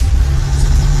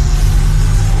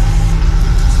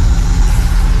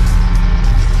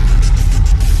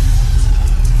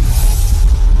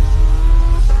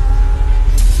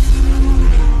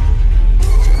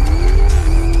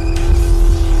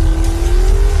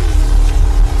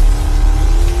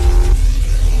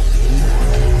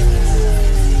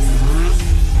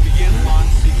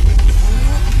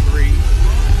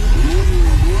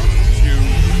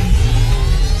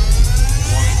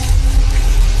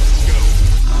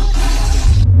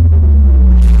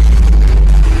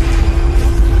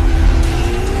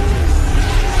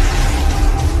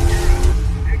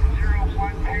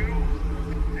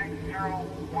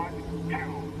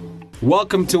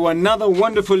Welcome to another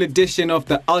wonderful edition of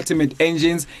the Ultimate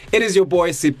Engines. It is your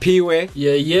boy Sipiwe.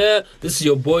 Yeah. This is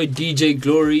your boy DJ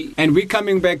Glory. And we're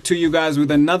coming back to you guys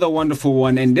with another wonderful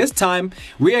one. And this time,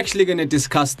 we're actually going to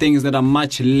discuss things that are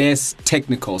much less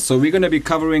technical. So we're going to be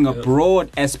covering a broad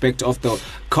aspect of the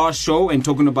car show and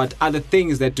talking about other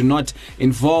things that do not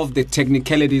involve the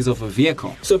technicalities of a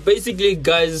vehicle. So basically,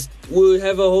 guys, we'll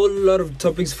have a whole lot of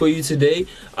topics for you today.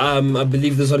 I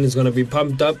believe this one is going to be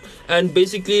pumped up. And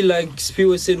basically, like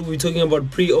Spiwa said, we'll be talking about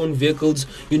pre-owned vehicles.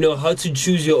 You know, how to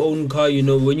choose your own car. You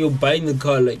know, when you're buying the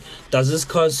car, like, does this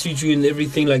car suit you and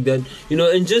everything like that? You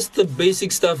know, and just the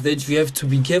basic stuff that you have to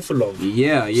be careful of.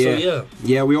 Yeah.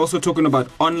 Yeah, we're also talking about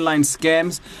online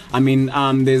scams. I mean,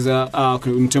 there's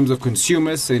in terms of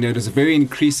consumers, you know, it is very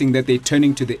increasing that they're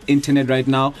turning to the internet right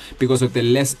now because of the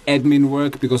less admin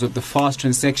work, because of the fast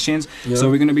transactions. Yeah. So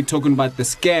we're going to be talking about the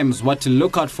scams, what to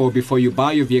look out for before you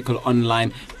buy your vehicle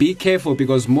online. Be careful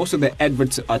because most of the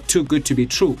adverts are too good to be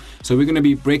true. So we're going to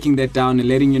be breaking that down and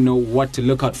letting you know what to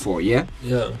look out for, yeah?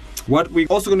 Yeah. What we're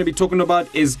also going to be talking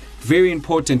about is very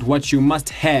important, what you must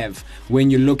have when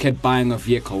you look at buying a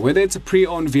vehicle. Whether it's a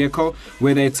pre-owned vehicle,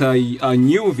 whether it's a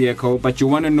new vehicle, but you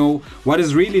want to know what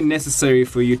is really necessary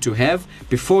for you to have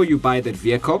before you buy that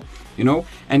vehicle. You know,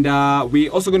 and we're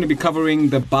also going to be covering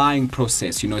the buying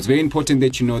process. You know, it's very important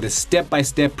that you know the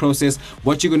step-by-step process,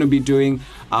 what you're going to be doing,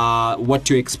 what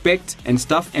to expect and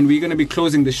stuff. And we're going to be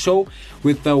closing the show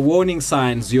with the warning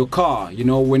signs. Your car, you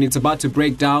know, when it's about to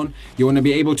break down, you want to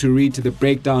be able to read the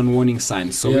breakdown warning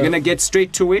signs. So we're going to get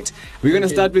straight to it. We're going to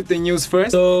start with the news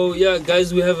first. So, yeah,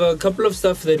 guys, we have a couple of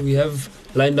stuff that we have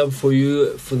lined up for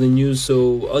you for the news.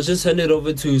 So I'll just hand it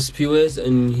over to Spiwes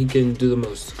and he can do the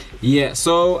most. Yeah,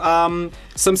 so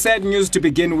some sad news to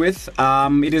begin with.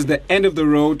 It is the end of the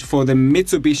road for the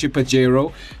Mitsubishi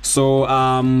Pajero. So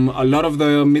a lot of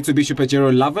the Mitsubishi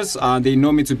Pajero lovers, they know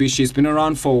Mitsubishi has been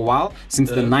around for a while, since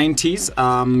the 90s.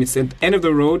 It's at the end of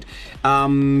the road.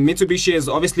 Mitsubishi has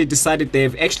obviously decided,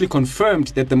 they've actually confirmed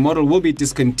that the model will be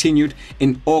discontinued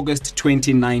in August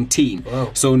 2019. Wow.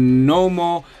 So no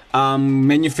more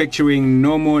manufacturing,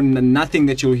 no more, nothing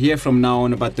that you'll hear from now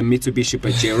on about the Mitsubishi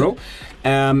Pajero.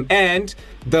 And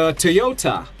the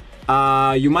Toyota,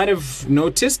 you might have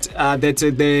noticed that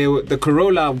the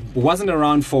Corolla wasn't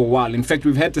around for a while. In fact,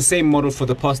 we've had the same model for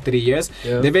the past 3 years.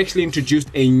 Yeah. They've actually introduced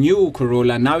a new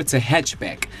Corolla. Now it's a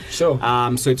hatchback. Sure.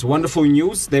 So it's wonderful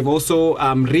news. They've also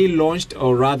relaunched,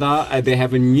 or rather, they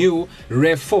have a new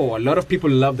RAV4. A lot of people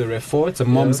love the RAV4. It's a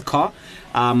mom's car.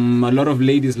 A lot of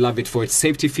ladies love it for its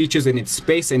safety features and its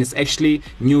space, and it's actually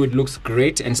new. It looks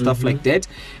great and stuff like that.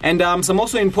 And some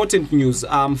also important news.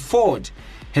 Ford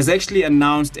has actually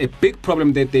announced a big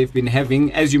problem that they've been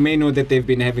having. As you may know, that they've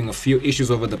been having a few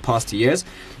issues over the past years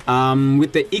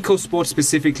with the EcoSport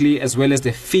specifically, as well as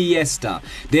the Fiesta.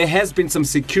 There has been some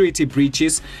security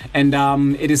breaches, and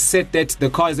it is said that the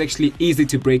car is actually easy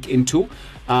to break into.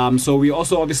 So we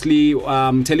also obviously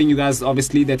telling you guys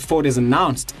obviously that Ford has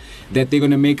announced that they're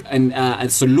going to make a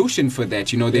solution for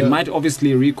that. You know, they might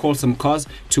obviously recall some cars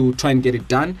to try and get it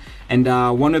done. And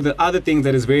one of the other things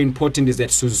that is very important is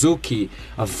that Suzuki,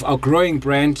 a growing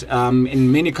brand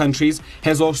in many countries,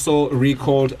 has also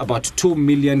recalled about 2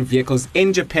 million vehicles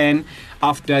in Japan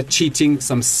after cheating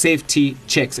some safety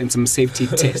checks and some safety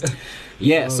tests.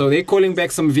 Yeah, so they're calling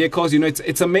back some vehicles. You know,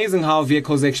 it's amazing how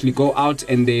vehicles actually go out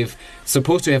and they've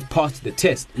supposed to have passed the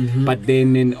test, but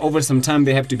then over some time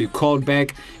they have to be called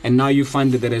back, and now you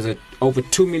find that there is over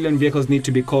 2 million vehicles need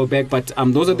to be called back. But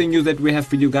those are the news that we have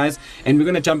for you guys, and we're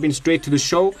going to jump in straight to the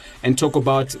show and talk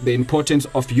about the importance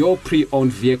of your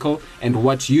pre-owned vehicle and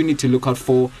what you need to look out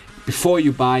for before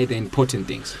you buy the important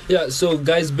things. Yeah, so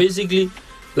guys, basically,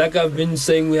 like I've been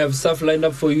saying, we have stuff lined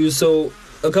up for you. So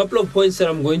a couple of points that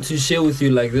I'm going to share with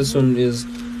you, like this one, is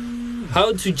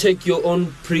how to check your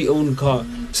own pre-owned car.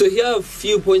 So here are a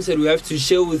few points that we have to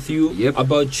share with you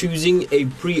about choosing a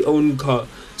pre-owned car.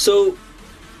 So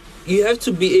you have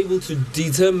to be able to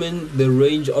determine the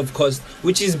range of cost,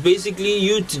 which is basically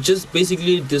you just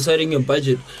basically deciding your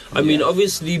budget. I mean,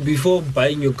 obviously, before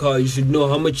buying your car, you should know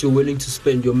how much you're willing to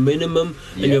spend, your minimum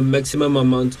and your maximum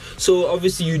amount. So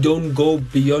obviously, you don't go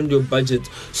beyond your budget.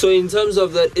 So in terms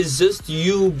of that, it's just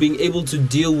you being able to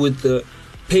deal with the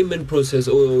payment process,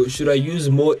 or should I use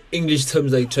more English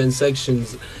terms like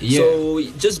transactions? So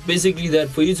just basically that,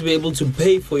 for you to be able to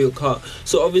pay for your car.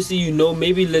 So obviously, you know,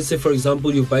 maybe let's say for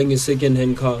example you're buying a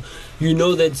second-hand car, you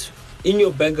know that in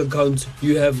your bank account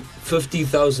you have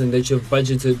 50,000 that you've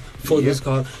budgeted for this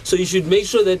car. So you should make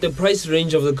sure that the price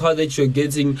range of the car that you're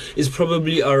getting is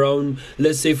probably around,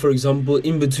 let's say for example,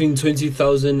 in between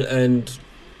 20,000 and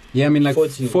Yeah, I mean like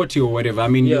 40. 40 or whatever. I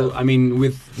mean, Yeah. I mean,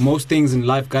 with most things in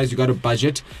life, guys, you got a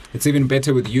budget. It's even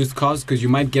better with used cars because you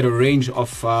might get a range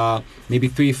of maybe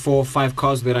 3, 4, 5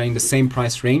 cars that are in the same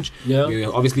price range. Yeah.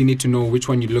 You obviously need to know which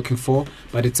one you're looking for,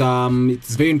 but it's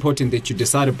very important that you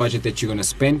decide a budget that you're gonna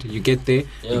spend. You get there,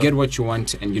 Yeah. you get what you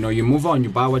want, and you move on. You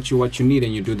buy what you need,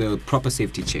 and you do the proper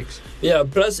safety checks. Yeah,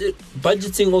 plus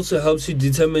budgeting also helps you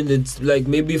determine that, like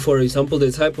maybe for example,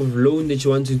 the type of loan that you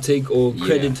want to take or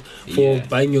credit for Yeah.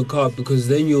 buying your car, because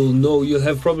then you'll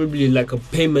have probably like a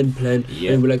payment plan,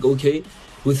 Yeah. and be like, okay,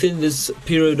 within this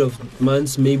period of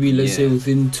months, maybe let's say Yeah.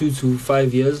 within 2 to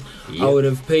 5 years, Yeah. I would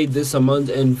have paid this amount,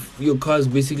 and your car is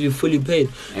basically fully paid.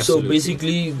 Absolutely. So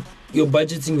basically, your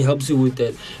budgeting helps you with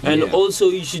that, and Yeah. also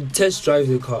you should test drive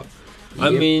the car. I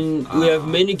Yep. mean, we have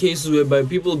many cases whereby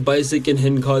people buy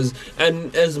second-hand cars,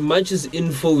 and as much as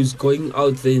info is going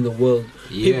out there in the world,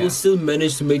 people still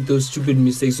manage to make those stupid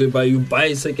mistakes whereby you buy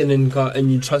a second-hand car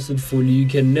and you trust it fully. You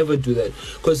can never do that,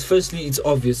 because firstly, it's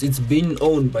obvious it's been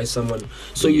owned by someone,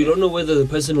 so you don't know whether the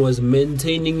person was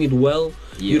maintaining it well.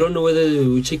 You don't know whether they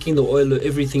were checking the oil or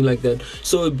everything like that.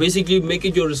 So basically, make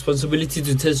it your responsibility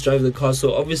to test drive the car.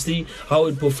 So obviously, how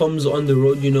it performs on the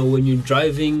road, when you're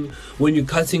driving, when you're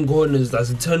cutting corners, does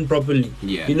it turn properly?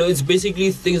 Yeah. It's basically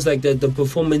things like that, the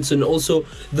performance and also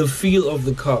the feel of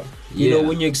the car.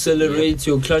 When you accelerate,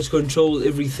 your clutch control,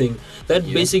 everything. That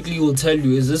basically will tell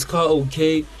you, is this car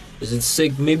okay? Is it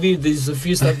sick? Maybe there's a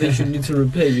few stuff that you need to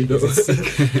repair,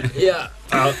 Yeah.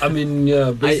 I mean,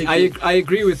 yeah, basically. I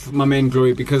agree with my man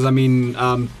Glory, because I mean,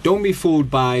 don't be fooled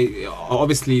by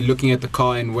obviously looking at the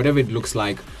car and whatever it looks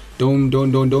like. Don't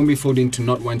be fooled into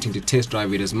not wanting to test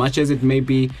drive it, as much as it may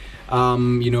be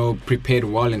prepared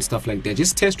well and stuff like that.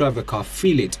 Just test drive the car,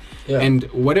 feel it. Yeah. And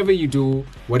whatever you do,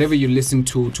 whatever you listen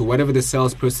to whatever the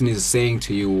salesperson is saying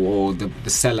to you, or the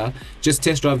seller, just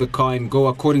test drive the car and go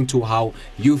according to how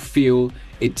you feel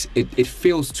it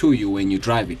feels to you when you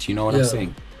drive it. You know what I'm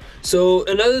saying? So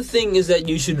another thing is that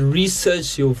you should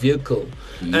research your vehicle.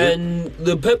 Yep. And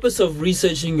the purpose of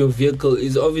researching your vehicle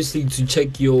is obviously to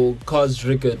check your car's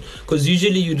record, because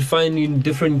usually you'd find in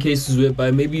different cases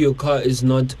whereby maybe your car is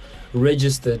not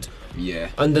registered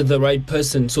under the right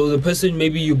person. So the person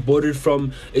maybe you bought it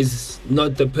from is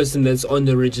not the person that's on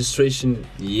the registration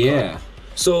card.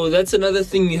 So that's another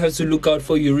thing you have to look out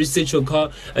for. You research your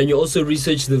car, and you also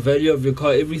research the value of your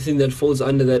car, everything that falls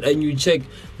under that, and you check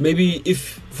maybe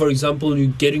if, for example, you're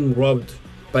getting robbed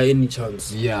by any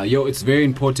chance. It's very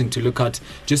important to look at,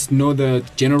 just know the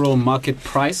general market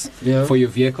price for your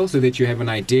vehicle, so that you have an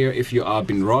idea if you are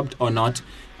being robbed or not.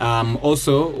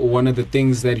 Also, one of the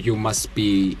things that you must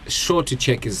be sure to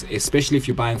check is, especially if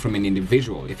you're buying from an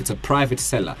individual, if it's a private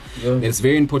seller, it's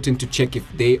very important to check if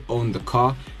they own the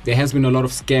car. There has been a lot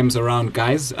of scams around,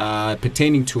 guys,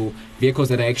 pertaining to vehicles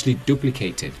that are actually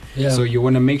duplicated. So you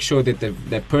want to make sure that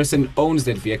the person owns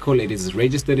that vehicle, it is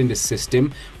registered in the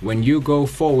system. When you go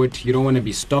forward, you don't want to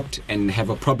be stopped and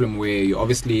have a problem where you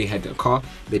obviously had a car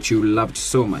that you loved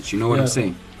so much. You know what I'm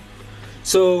saying?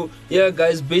 So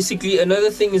guys, basically another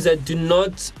thing is that do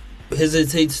not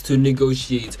hesitate to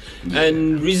negotiate,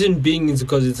 and reason being is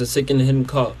because it's a second-hand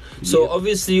car. So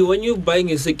obviously when you're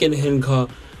buying a second-hand car,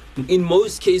 in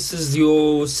most cases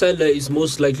your seller is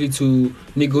most likely to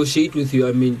negotiate with you.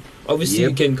 I mean, obviously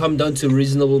you can come down to a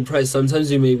reasonable price.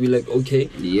 Sometimes you may be like, okay,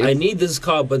 I need this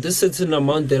car, but this certain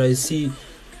amount that I see,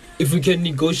 if we can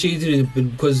negotiate it,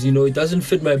 because it doesn't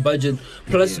fit my budget,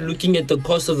 plus looking at the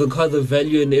cost of the car, the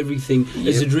value and everything,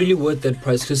 is it really worth that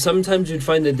price? Because sometimes you'd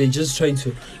find that they're just trying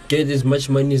to get as much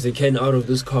money as they can out of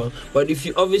this car, but if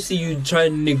you try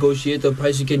and negotiate the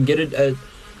price, you can get it at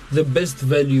the best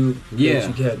value that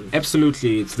you can.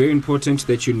 Absolutely, it's very important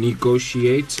that you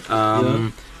negotiate.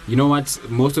 You know what,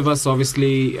 most of us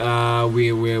obviously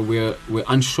we're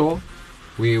unsure.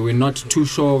 We're not too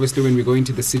sure, obviously, when we go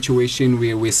into the situation.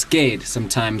 We're scared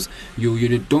sometimes.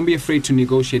 You don't be afraid to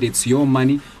negotiate. It's your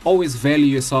money. Always value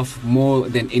yourself more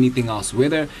than anything else.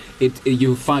 Whether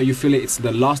you feel it's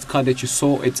the last car that you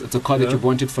saw, it's a car that you've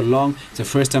wanted for long, it's the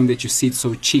first time that you see it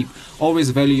so cheap. Always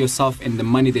value yourself and the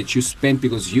money that you spent,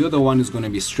 because you're the one who's going to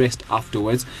be stressed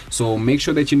afterwards. So make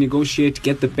sure that you negotiate,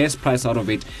 get the best price out of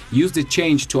it. Use the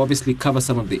change to obviously cover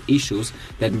some of the issues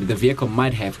that the vehicle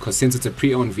might have, because since it's a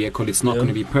pre-owned vehicle, it's not going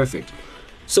to be perfect.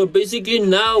 So basically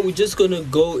now we're just going to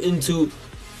go into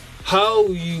how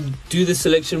you do the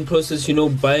selection process,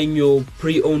 buying your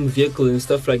pre-owned vehicle and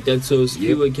stuff like that. So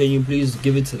Spiwa, can you please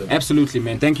give it to them? Absolutely,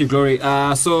 man. Thank you, Glory.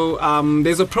 So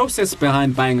there's a process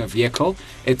behind buying a vehicle.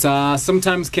 It's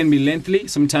sometimes can be lengthy,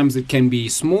 sometimes it can be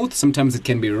smooth, sometimes it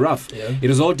can be rough. It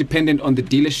is all dependent on the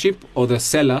dealership or the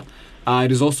seller.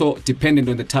 It is also dependent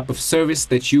on the type of service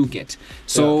that you get.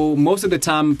 So most of the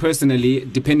time, personally,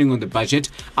 depending on the budget,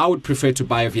 I would prefer to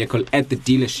buy a vehicle at the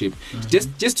dealership,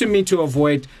 just to me, to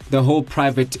avoid the whole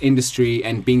private industry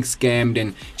and being scammed,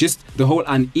 and just the whole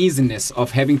uneasiness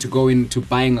of having to go into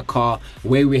buying a car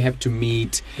where we have to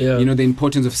meet, you know, the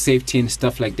importance of safety and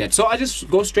stuff like that. So I just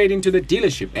go straight into the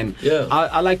dealership, and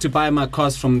I like to buy my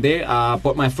cars from there. I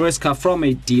bought my first car from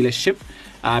a dealership.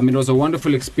 It was a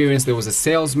wonderful experience. There was a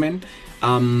salesman.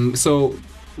 So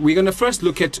we're going to first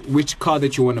look at which car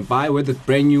that you want to buy, whether it's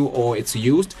brand new or it's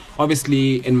used.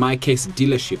 Obviously, in my case,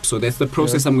 dealership. So that's the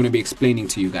process I'm going to be explaining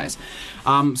to you guys.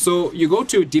 So you go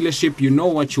to a dealership, you know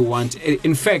what you want.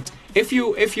 In fact, if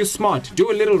you're smart, do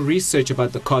a little research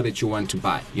about the car that you want to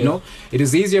buy. You know, it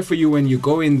is easier for you when you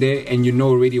go in there and you know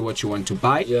already what you want to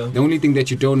buy. The only thing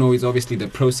that you don't know is obviously the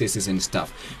processes and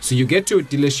stuff. So you get to a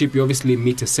dealership, you obviously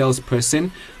meet a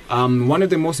salesperson. One of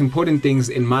the most important things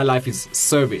in my life is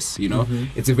service. You know,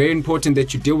 it's very important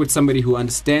that you deal with somebody who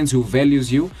understands, who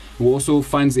values you, who also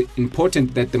finds it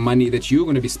important that the money that you're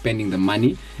going to be spending the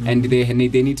money, and they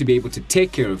need to be able to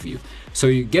take care of you. So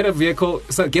you get a vehicle,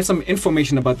 get some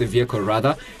information about the vehicle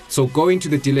rather. So go into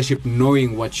the dealership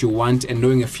knowing what you want and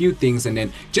knowing a few things, and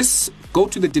then just go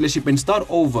to the dealership and start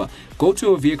over. Go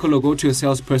to a vehicle or go to a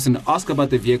salesperson, ask about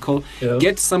the vehicle,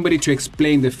 get somebody to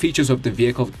explain the features of the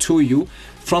vehicle to you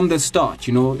from the start,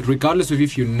 you know, regardless of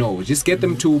if you know. Just get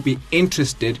them to be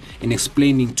interested in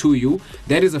explaining to you.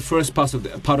 That is the first part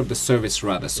of the service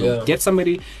rather. So get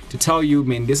somebody to tell you,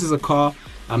 man, this is a car.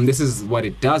 This is what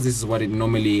it does. This is what it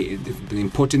normally. The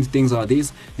important things are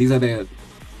these. These are the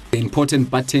important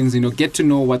buttons. You know, get to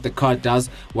know what the car does,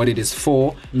 what it is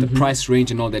for, the price range,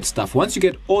 and all that stuff. Once you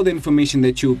get all the information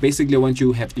that you basically want,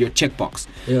 you have your checkbox.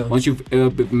 Once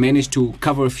you've managed to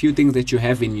cover a few things that you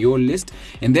have in your list,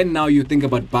 and then now you think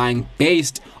about buying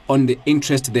based on the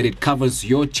interest that it covers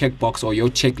your checkbox or your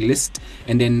checklist,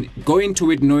 and then go into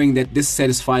it knowing that this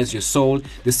satisfies your soul,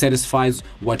 this satisfies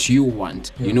what you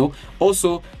want. You know,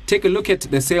 also take a look at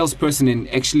the salesperson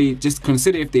and actually just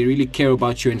consider if they really care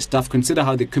about you and stuff. Consider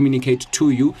how they communicate to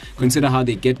you, consider how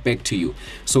they get back to you.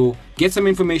 So get some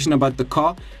information about the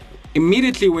car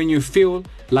immediately when you feel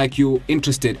like you're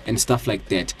interested and stuff like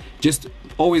that. Just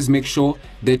always make sure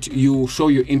that you show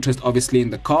your interest obviously in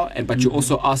the car, but you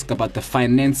also ask about the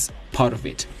finance part of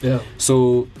it.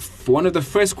 So one of the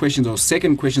first questions or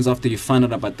second questions after you find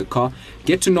out about the car,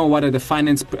 get to know what are the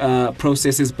finance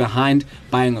processes behind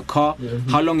buying a car,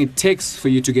 how long it takes for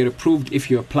you to get approved if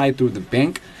you apply through the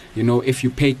bank. You know, if you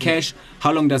pay cash,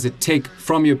 how long does it take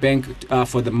from your bank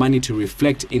for the money to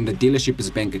reflect in the dealership's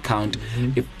bank account?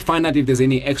 Find out if there's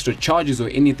any extra charges or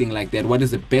anything like that. What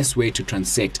is the best way to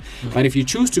transact? But if you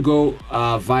choose to go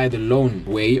via the loan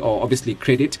way or obviously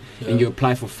credit, and you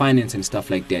apply for finance and stuff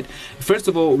like that, first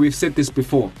of all, we've said this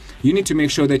before, you need to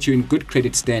make sure that you're in good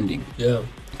credit standing.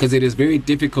 Because it is very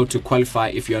difficult to qualify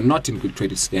if you're not in good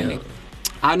credit standing.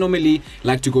 I normally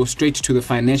like to go straight to the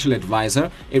financial advisor.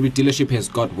 Every dealership has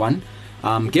got one.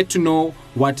 Get to know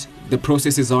what the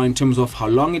processes are in terms of how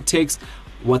long it takes,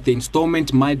 what the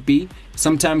installment might be.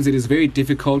 Sometimes it is very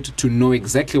difficult to know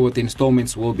exactly what the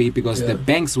installments will be because the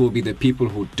banks will be the people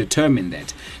who determine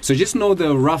that. So just know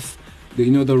the rough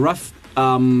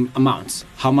amounts,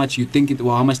 how much you think it,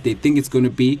 or how much they think it's going to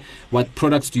be, what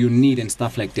products do you need and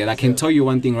stuff like that. I can tell you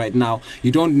one thing right now,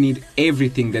 you don't need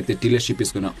everything that the dealership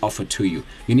is going to offer to you.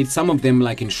 You need some of them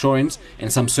like insurance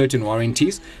and some certain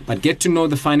warranties, but get to know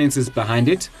the finances behind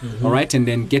it, all right, and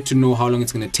then get to know how long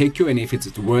it's going to take you and if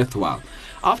it's worthwhile.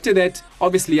 After that,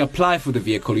 obviously apply for the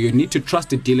vehicle. You need to trust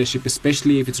the dealership,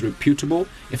 especially if it's reputable,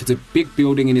 if it's a big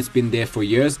building and it's been there for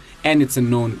years and it's a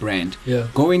known brand.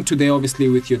 Go into there obviously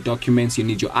with your documents. You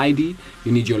need your ID,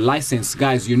 you need your license.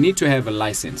 Guys, you need to have a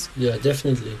license.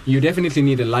 Definitely. You definitely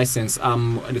need a license.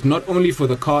 Not only for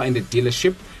the car and the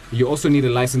dealership, you also need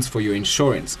a license for your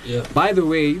insurance. By the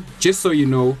way, just so you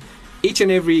know, each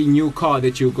and every new car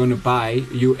that you're going to buy,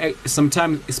 you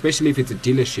sometimes, especially if it's a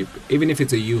dealership, even if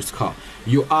it's a used car,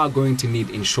 you are going to need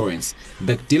insurance.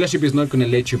 The dealership is not going to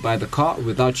let you buy the car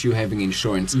without you having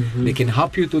insurance. They can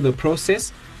help you through the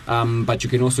process, but you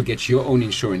can also get your own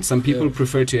insurance. Some people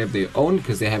prefer to have their own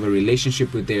because they have a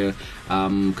relationship with their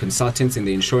consultants and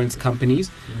the insurance companies,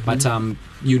 but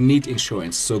you need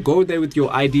insurance. So go there with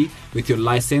your ID, with your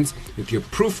license, with your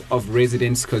proof of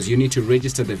residence, because you need to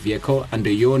register the vehicle under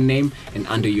your name and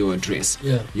under your address.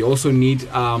 You also need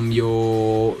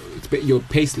your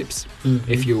pay slips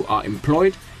if you are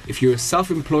employed. If you're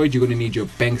self-employed, you're going to need your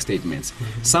bank statements.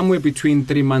 Somewhere between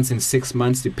 3 months and 6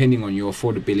 months, depending on your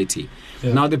affordability.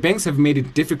 Yeah. Now, the banks have made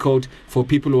it difficult for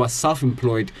people who are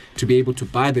self-employed to be able to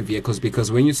buy the vehicles,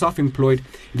 because when you're self-employed,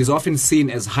 it is often seen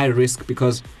as high risk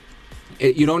because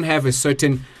you don't have a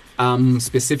certain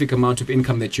specific amount of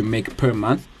income that you make per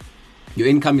month. Your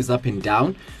income is up and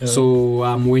down. Yeah. So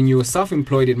when you're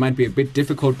self-employed, it might be a bit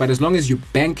difficult, but as long as you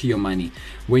bank your money,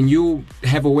 when you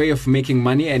have a way of making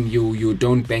money and you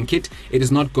don't bank it, it is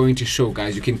not going to show,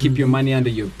 guys. You can keep your money under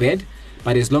your bed,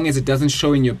 but as long as it doesn't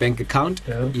show in your bank account,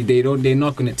 they're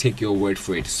not going to take your word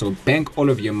for it. So bank all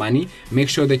of your money. Make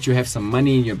sure that you have some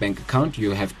money in your bank account.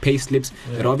 You have pay slips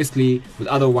that obviously would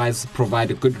otherwise provide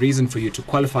a good reason for you to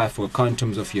qualify for a car in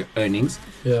terms of your earnings.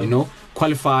 Yeah. You know,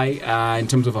 qualify in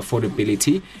terms of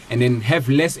affordability, and then have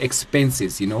less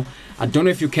expenses. You know, I don't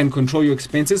know if you can control your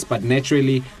expenses, but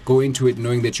naturally go into it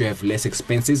knowing that you have less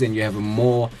expenses and you have a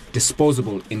more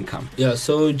disposable income. Yeah,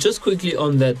 so just quickly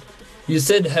on that, you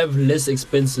said have less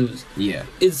expenses. Yeah.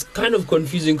 It's kind of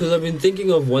confusing because I've been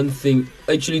thinking of one thing,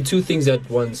 actually two things at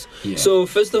once. Yeah. So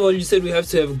first of all, you said we have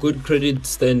to have good credit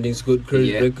standings, good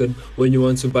credit record when you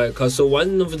want to buy a car. So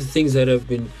one of the things that I've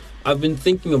been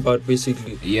thinking about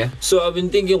basically. Yeah. So I've been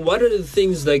thinking, what are the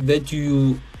things like that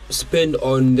you spend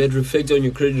on that reflect on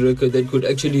your credit record that could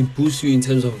actually boost you in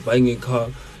terms of buying a car?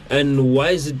 And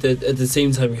why is it that at the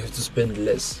same time you have to spend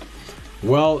less?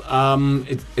 Well,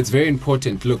 it's very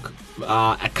important. Look,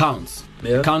 accounts.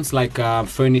 Yeah. Accounts like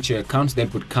furniture accounts,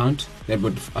 that would count. That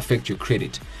would affect your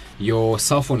credit. Your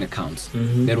cell phone accounts,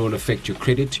 that will affect your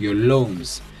credit. Your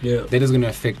loans, that is going to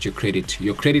affect your credit.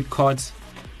 Your credit cards,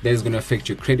 that is going to affect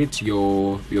your credit.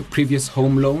 Your previous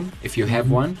home loan, if you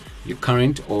have one. Your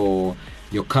current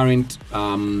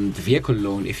vehicle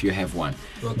loan, if you have one.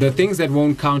 Okay. The things that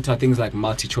won't count are things like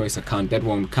multi-choice account. That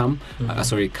won't count.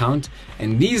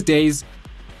 And these days,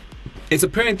 it's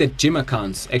apparent that gym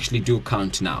accounts actually do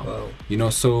count now. Wow. You know,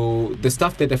 so the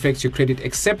stuff that affects your credit,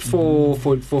 except for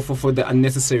the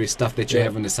unnecessary stuff that you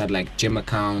have on the side, like gym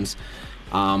accounts,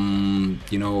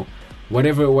 you know,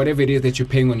 whatever it is that you're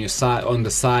paying on the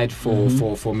side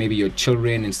for maybe your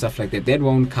children and stuff like that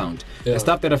won't count. The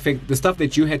stuff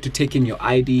that you had to take in your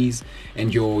IDs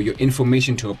and your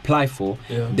information to apply for,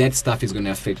 that stuff is going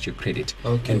to affect your credit.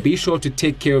 Okay. And be sure to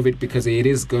take care of it, because it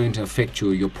is going to affect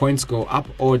you. Your points go up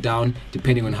or down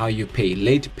depending on how you pay.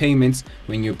 Late payments,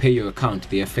 when you pay your account,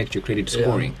 they affect your credit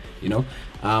scoring. You know.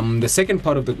 The second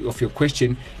part of your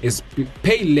question is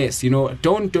pay less. You know,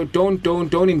 don't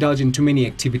indulge in too many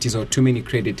activities or too many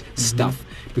credit stuff,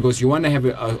 because you want to have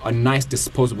a nice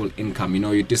disposable income. You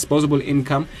know, your disposable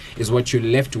income is what you're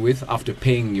left with after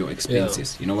paying your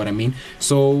expenses. You know what I mean?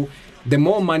 So the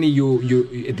more money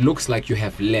it looks like you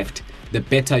have left, the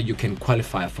better you can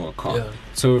qualify for a car.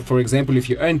 So for example, if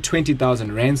you earn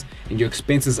 20,000 rands and your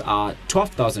expenses are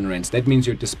 12,000 rands, that means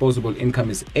your disposable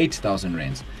income is 8,000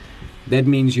 rands. That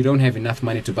means you don't have enough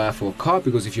money to buy for a car,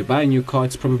 because if you buy a new car,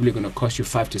 it's probably going to cost you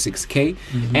 5 to 6K,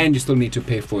 and you still need to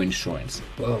pay for insurance.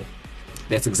 Wow.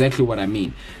 That's exactly what I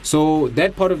mean. So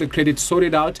that part of the credit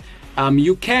sorted out,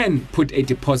 you can put a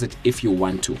deposit if you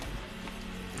want to.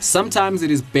 Sometimes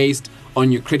it is based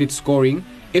on your credit scoring.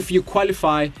 If you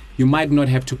qualify, you might not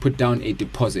have to put down a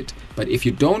deposit. But if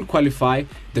you don't qualify,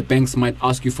 the banks might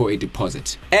ask you for a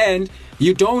deposit. And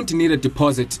you don't need a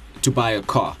deposit to buy a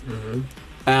car.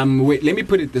 Wait, let me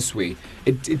put it this way.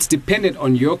 It's dependent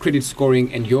on your credit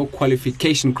scoring and your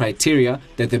qualification criteria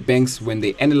that the banks, when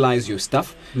they analyze your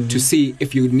stuff, to see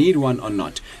if you need one or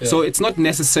not. So it's not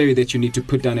necessary that you need to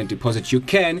put down a deposit. You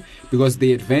can, because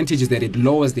the advantage is that it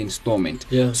lowers the installment.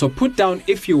 So put down,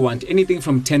 if you want, anything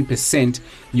from 10%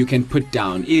 you can put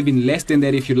down. Even less than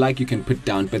that, if you like, you can put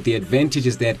down. But the advantage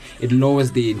is that it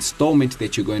lowers the installment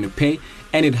that you're going to pay,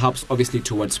 and it helps obviously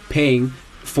towards paying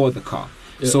for the car.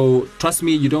 So trust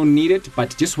me, you don't need it,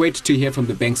 but just wait to hear from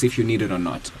the banks if you need it or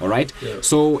not. All right.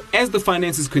 So as the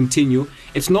finances continue,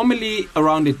 it's normally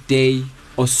around a day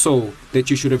or so that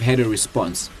you should have had a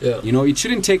response. You know, it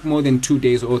shouldn't take more than 2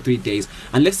 days or 3 days,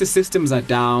 unless the systems are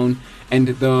down and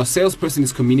the salesperson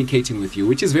is communicating with you,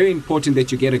 which is very important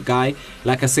that you get a guy,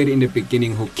 like I said in the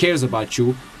beginning, who cares about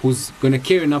you, who's going to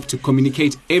care enough to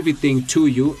communicate everything to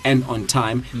you and on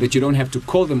time, that you don't have to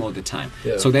call them all the time.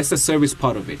 So that's the service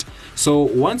part of it. So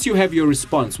once you have your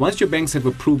response, once your banks have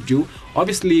approved you,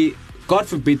 obviously, God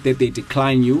forbid that they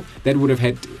decline you, that would have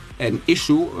had an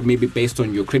issue, maybe based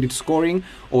on your credit scoring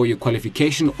or your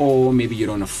qualification, or maybe you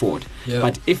don't afford.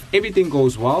 But if everything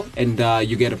goes well and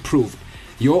you get approved,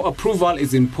 your approval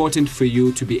is important for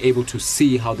you to be able to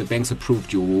see how the banks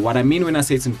approved you. What I mean when I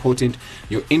say it's important,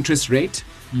 your interest rate,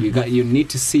 You need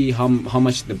to see how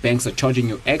much the banks are charging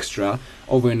you extra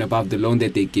over and above the loan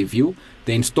that they give you.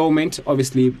 The installment,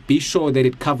 obviously, be sure that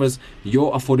it covers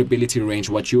your affordability range,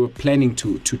 what you're planning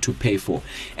to pay for.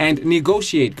 And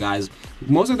negotiate, guys.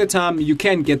 Most of the time, you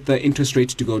can get the interest rate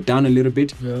to go down a little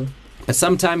bit, but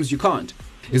sometimes you can't.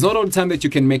 It's not all the time that you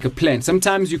can make a plan.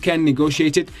 Sometimes you can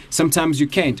negotiate it, sometimes you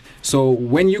can't. So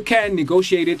when you can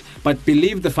negotiate it, but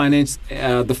believe the finance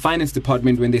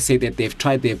department when they say that they've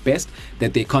tried their best,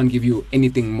 that they can't give you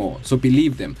anything more. So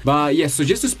believe them. But yes, so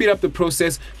just to speed up the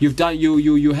process, you've done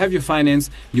you have your finance,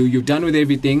 you've done with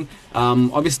everything.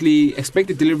 Obviously, expect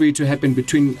the delivery to happen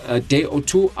between a day or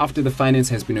two after the finance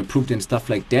has been approved and stuff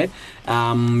like that.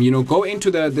 Go into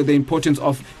the importance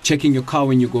of checking your car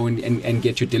when you go in and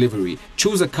get your delivery.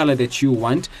 Choose a color that you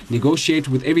want. Negotiate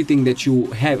with everything that you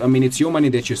have. I mean, it's your money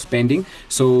that you're spending.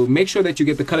 So make sure that you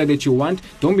get the color that you want.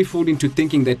 Don't be fooled into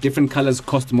thinking that different colors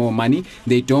cost more money.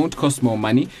 They don't cost more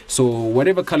money. So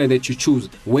whatever color that you choose,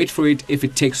 wait for it if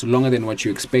it takes longer than what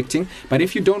you're expecting. But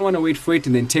if you don't want to wait for it,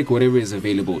 then take whatever is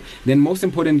available. Then most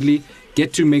importantly,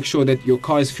 get to make sure that your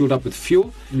car is filled up with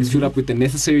fuel, it's filled up with the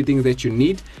necessary things that you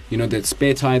need, the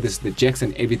spare tire, the jacks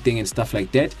and everything and stuff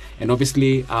like that. And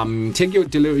obviously, take your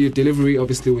delivery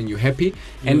obviously when you're happy,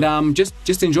 and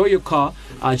just enjoy your car.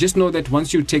 Just know that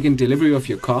once you've taken delivery of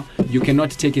your car, you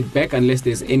cannot take it back unless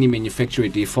there's any manufacturer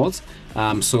defaults.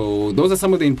 So those are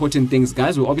some of the important things,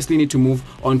 guys. We obviously need to move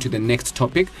on to the next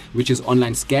topic, which is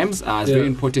online scams. It's very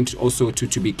important also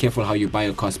to be careful how you buy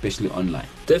a car, especially online.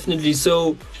 Definitely.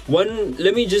 So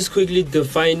let me just quickly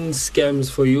define scams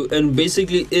for you. And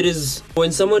basically, it is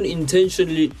when someone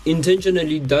intentionally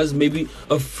does maybe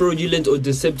a fraudulent or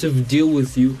deceptive deal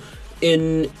with you,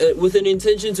 with an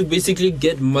intention to basically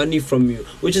get money from you,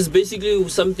 which is basically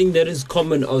something that is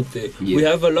common out there. We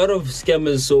have a lot of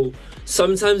scammers, so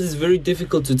sometimes it's very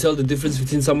difficult to tell the difference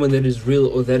between someone that is real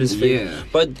or that is fake.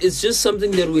 But it's just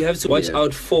something that we have to watch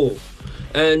out for.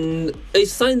 And a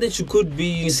sign that you could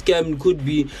be scammed could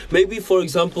be maybe, for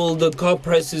example, the car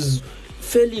price is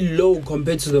fairly low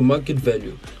compared to the market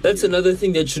value. That's another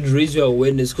thing that should raise your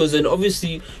awareness, because then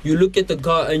obviously you look at the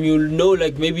car and you know,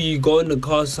 like maybe you go on the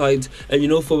car site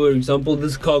and for example,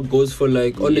 this car goes for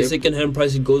on the second hand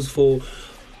price, it goes for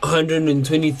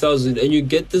 120,000, and you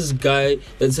get this guy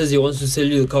that says he wants to sell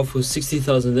you the car for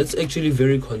 60,000. That's actually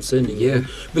very concerning.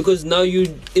 Because now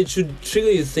it should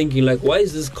trigger you thinking, like, why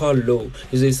is this car low?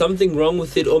 Is there something wrong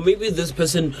with it? Or maybe this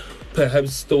person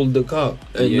perhaps stole the car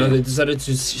and now they decided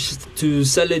to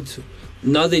sell it.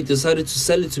 Now they decided to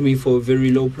sell it to me for a very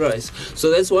low price.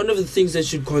 So that's one of the things that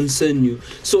should concern you.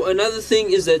 So another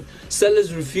thing is that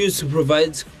sellers refuse to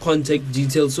provide contact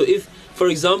details. So if, for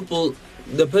example,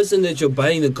 the person that you're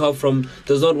buying the car from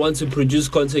does not want to produce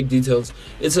contact details,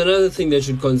 it's another thing that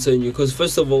should concern you, because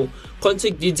first of all,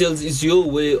 contact details is your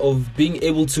way of being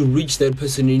able to reach that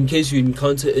person in case you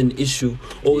encounter an issue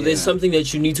or there's something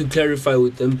that you need to clarify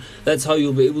with them. That's how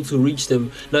you'll be able to reach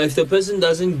them. Now, if the person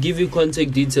doesn't give you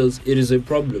contact details, it is a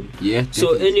problem.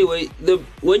 So anyway,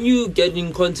 when you get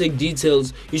in contact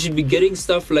details, you should be getting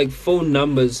stuff like phone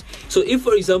numbers. So if,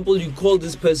 for example, you call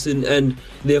this person and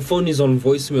their phone is on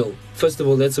voicemail, first of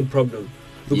all, that's a problem,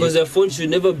 because their phone should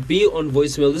never be on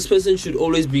voicemail. This person should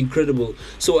always be credible.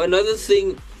 So another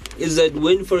thing is that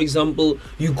when, for example,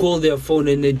 you call their phone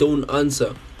and they don't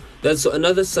answer, that's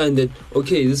another sign that,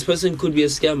 okay, this person could be a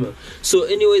scammer. So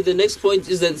anyway, the next point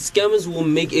is that scammers will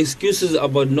make excuses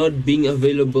about not being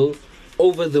available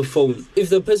over the phone. If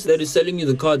the person that is selling you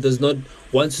the car does not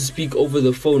want to speak over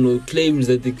the phone or claims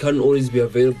that they can't always be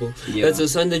available, that's a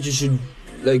sign that you should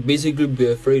basically be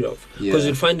afraid of, because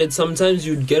you'd find that sometimes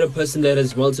you'd get a person that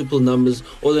has multiple numbers,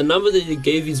 or the number that you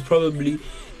gave is probably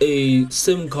a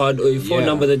SIM card or a phone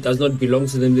number that does not belong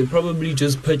to them. They probably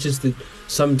just purchased it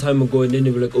some time ago, and then they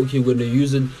were like, okay, we're going to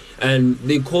use it, and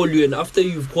they call you, and after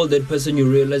you've called that person,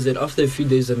 you realize that after a few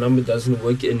days the number doesn't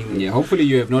work anymore. Hopefully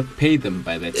you have not paid them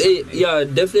by that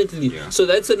time. Definitely. So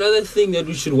that's another thing that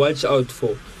we should watch out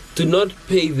for. Do not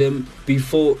pay them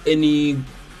before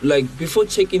before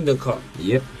checking the car.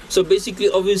 So basically,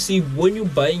 obviously, when you're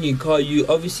buying a car, you're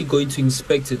obviously going to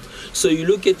inspect it. So you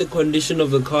look at the condition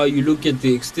of the car, you look at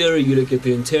the exterior, you look at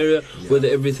the interior, whether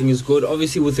everything is good.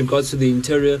 Obviously, with regards to the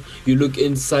interior, you look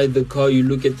inside the car, you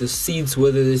look at the seats,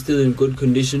 whether they're still in good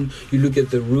condition, you look at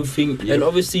the roofing, and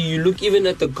obviously you look even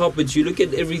at the carpets, you look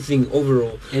at everything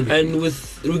overall. And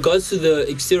with regards to the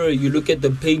exterior, you look at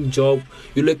the paint job,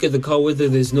 you look at the car, whether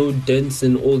there's no dents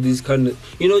and all these kind of,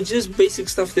 just basic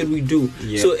stuff that we do.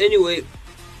 So anyway,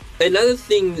 another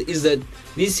thing is that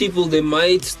these people, they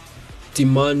might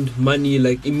demand money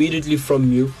immediately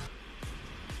from you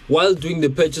while doing the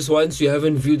purchase once you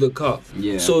haven't viewed the car.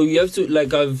 Yeah. So you have to,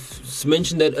 like I've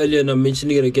mentioned that earlier and I'm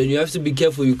mentioning it again, you have to be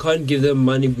careful. You can't give them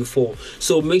money before.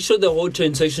 So make sure the whole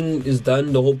transaction is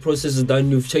done, the whole process is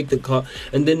done, you've checked the car,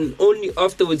 and then only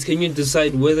afterwards can you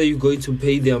decide whether you're going to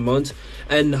pay the amount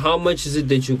and how much is it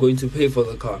that you're going to pay for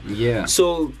the car. Yeah.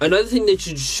 So another thing that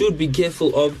you should be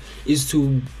careful of is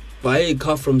to buy a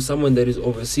car from someone that is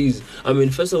overseas. I mean,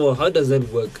 first of all, how does that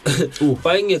work?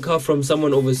 Buying a car from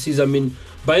someone overseas, I mean,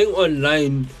 buying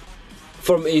online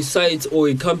from a site or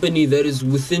a company that is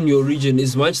within your region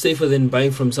is much safer than buying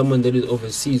from someone that is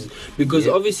overseas, because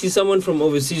obviously someone from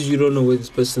overseas, you don't know where this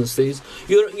person stays.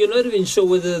 You're not even sure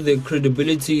whether their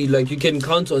credibility, like you can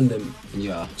count on them.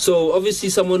 Yeah. So obviously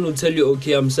someone will tell you,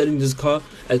 okay, I'm selling this car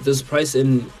at this price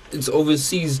and it's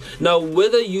overseas. Now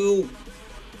whether you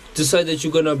decide that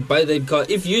you're gonna buy that car,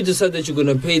 if you decide that you're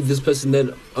gonna pay this person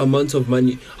that amount of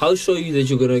money, how sure are you that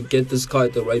you're gonna get this car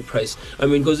at the right price? I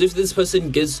mean, because if this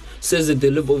person says that they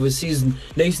live overseas,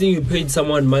 next thing you paid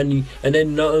someone money and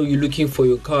then now you're looking for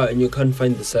your car and you can't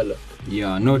find the seller.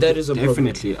 Yeah, no, that is a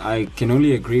definitely. I can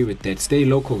only agree with that. Stay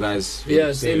local, guys.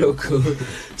 Yeah, stay local.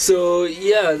 So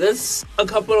yeah, that's a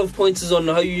couple of pointers on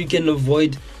how you can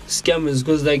avoid scammers,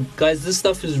 because like guys, this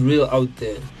stuff is real out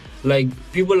there. Like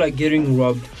people are getting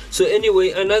robbed. So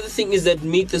anyway, another thing is that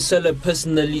meet the seller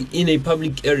personally in a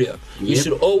public area. You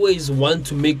should always want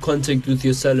to make contact with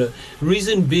your seller.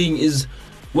 Reason being is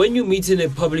when you meet in a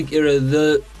public area,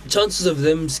 the chances of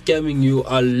them scamming you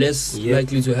are less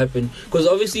likely to happen, because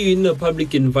obviously you're in a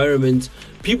public environment,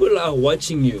 people are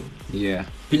watching you. Yeah.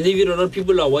 Believe it or not,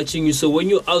 people are watching you. So when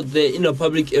you're out there in a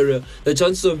public area, the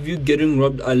chances of you getting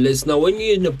robbed are less. Now when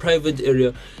you're in a private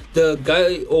area, the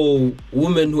guy or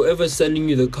woman, whoever's selling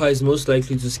you the car, is most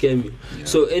likely to scam you.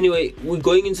 So anyway, we're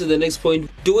going into the next point.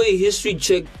 Do a history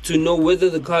check to know whether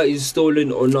the car is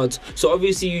stolen or not. So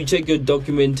obviously you check your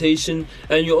documentation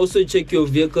and you also check your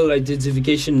vehicle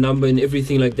identification number and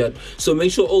everything like that. So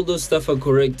make sure all those stuff are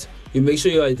correct. You make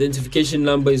sure your identification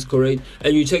number is correct,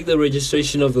 and you check the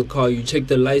registration of the car, you check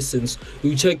the license,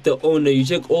 you check the owner, you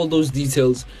check all those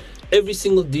details, every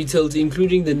single details,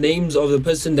 including the names of the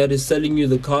person that is selling you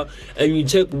the car, and you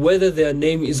check whether their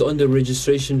name is on the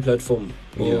registration platform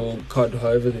or card,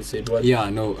 however they say it.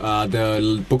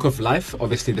 The book of life,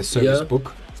 obviously the service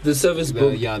book. The service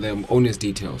book. The owner's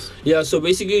details. Yeah, so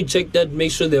basically you check that,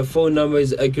 make sure their phone number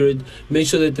is accurate, make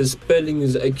sure that the spelling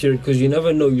is accurate, because you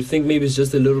never know, you think maybe it's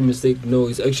just a little mistake. No,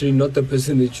 it's actually not the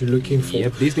person that you're looking for.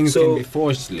 Yep, these things can be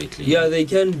forged lately. Yeah, they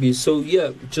can be. So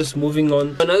yeah, just moving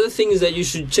on. Another thing is that you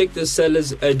should check the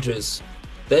seller's address.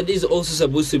 That is also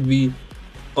supposed to be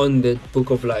on the book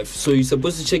of life. So you're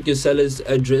supposed to check your seller's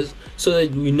address so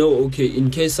that we know, okay, in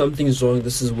case something is wrong,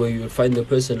 this is where you will find the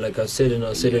person. Like I said, and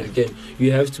I'll say it again,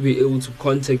 you have to be able to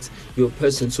contact your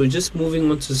person. So just moving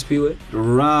on to Spiwe.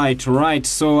 Right.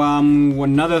 So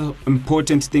another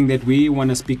important thing that we want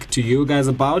to speak to you guys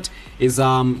about is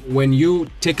when you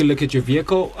take a look at your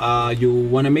vehicle, you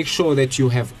want to make sure that you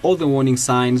have all the warning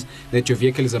signs that your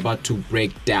vehicle is about to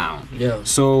break down. Yeah.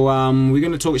 So we're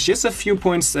going to talk just a few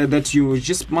points that you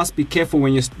just must be careful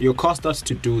when your car starts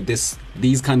to do these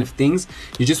kind of things.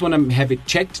 You just want to have it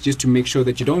checked just to make sure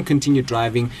that you don't continue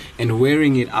driving and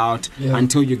wearing it out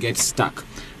until you get stuck.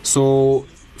 So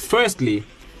firstly,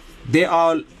 there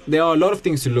are a lot of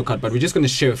things to look at, but we're just going to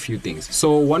share a few things.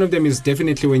 So one of them is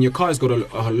definitely when your car has got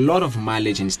a lot of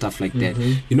mileage and stuff like that.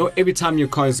 You know, every time your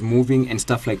car is moving and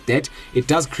stuff like that, it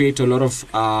does create a lot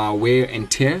of wear and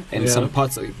tear, and some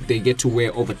parts they get to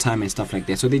wear over time and stuff like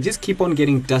that. So they just keep on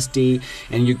getting dusty,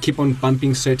 and you keep on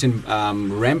bumping certain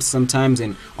ramps sometimes,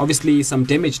 and obviously some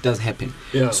damage does happen.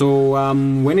 So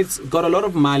when it's got a lot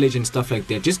of mileage and stuff like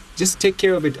that, just take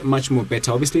care of it much more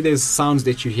better. Obviously there's sounds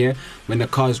that you hear when the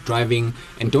car is driving,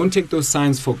 and don't take those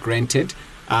signs for granted.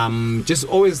 Just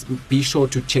always be sure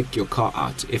to check your car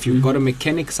out. If you've got a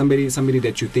mechanic, somebody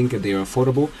that you think they're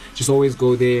affordable, just always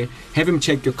go there, have him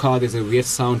check your car. There's a weird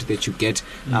sound that you get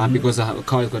because the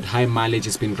car has got high mileage,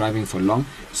 it's been driving for long.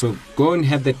 So go and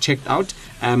have that checked out.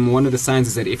 One of the signs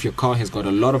is that if your car has got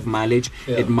a lot of mileage,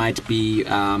 it might be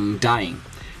dying.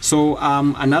 So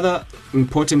another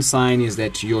important sign is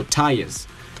that your tires.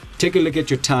 Take a look at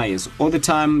your tires. All the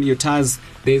time, your tires,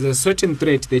 there's a certain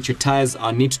thread that your tires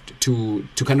are need to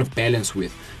kind of balance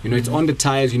with. You know, it's on the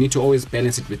tires, you need to always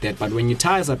balance it with that. But when your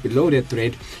tires are below that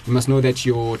thread, you must know that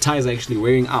your tires are actually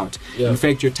wearing out. In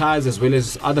fact, your tires, as well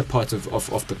as other parts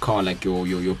of the car, like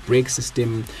your brake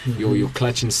system, your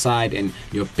clutch inside, and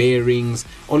your bearings,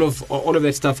 all of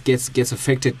that stuff gets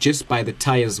affected just by the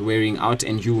tires wearing out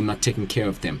and you not taking care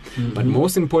of them. But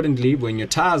most importantly, when your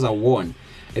tires are worn,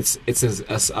 it's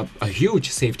a huge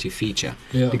safety feature.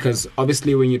 Yeah. Because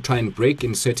obviously when you try and brake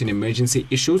in certain emergency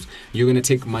issues, you're going to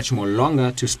take much more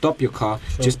longer to stop your car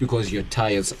just because your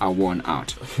tires are worn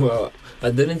out. Well, I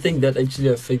didn't think that actually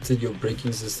affected your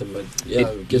braking system, but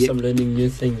I guess I'm learning new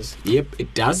things. Yep,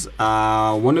 it does.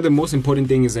 One of the most important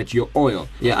things is that your oil.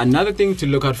 Yeah, another thing to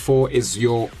look out for is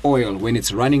your oil. When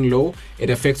it's running low, it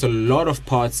affects a lot of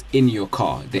parts in your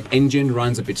car. The engine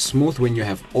runs a bit smooth when you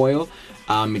have oil.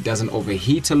 It doesn't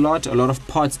overheat a lot. A lot of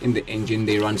parts in the engine,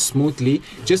 they run smoothly.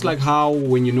 Just like how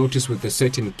when you notice with a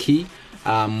certain key,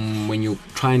 when you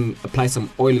try and apply some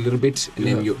oil a little bit, and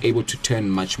then you're able to turn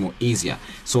much more easier.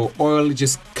 So oil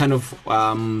just kind of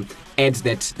adds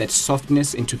that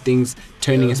softness into things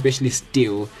turning, especially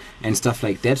steel and stuff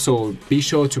like that. So be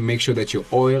sure to make sure that your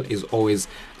oil is always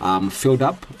filled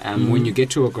up. When you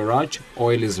get to a garage,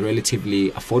 oil is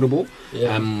relatively affordable.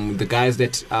 The guys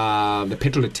that the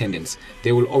petrol attendants,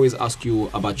 they will always ask you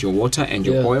about your water and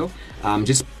your oil.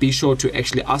 Just be sure to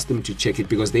actually ask them to check it,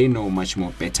 because they know much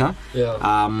more better.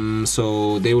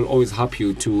 So they will always help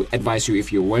you to advise you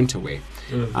if you weren't aware.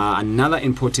 Another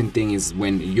important thing is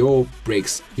when your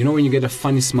brakes, you know, when you get a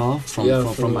funny smell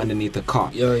from underneath the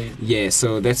car.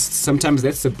 So sometimes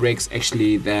that's the brakes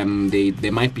actually,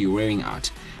 they might be wearing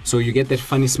out. So you get that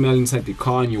funny smell inside the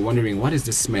car and you're wondering, what is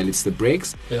this smell? It's the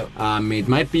brakes. It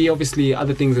might be obviously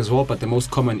other things as well, but the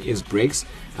most common is brakes.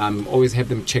 Always have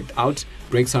them checked out.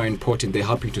 Brakes are important. They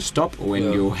help you to stop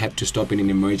when you have to stop in an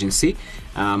emergency.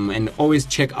 And always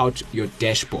check out your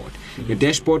dashboard. Your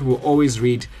dashboard will always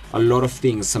read a lot of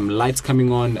things. Some lights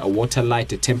coming on, a water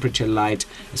light, a temperature light,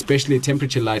 especially a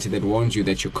temperature light that warns you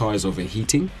that your car is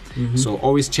overheating. So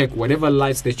always check whatever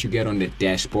lights that you get on the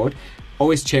dashboard.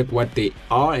 Always check what they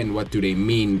are and what do they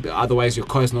mean. Otherwise, your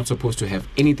car is not supposed to have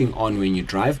anything on when you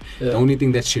drive. The only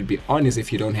thing that should be on is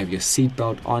if you don't have your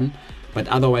seatbelt on. But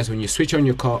otherwise, when you switch on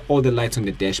your car, all the lights on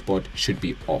the dashboard should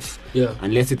be off.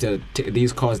 Unless it's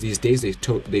these cars these days,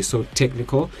 they're so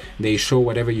technical. They show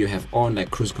whatever you have on, like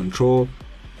cruise control,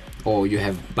 or you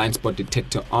have blind spot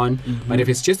detector on. But if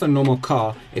it's just a normal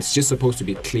car, it's just supposed to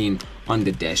be clean on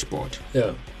the dashboard.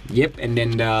 And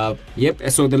then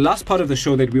so the last part of the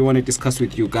show that we want to discuss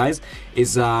with you guys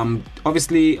is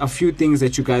obviously a few things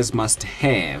that you guys must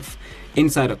have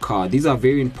inside a car. These are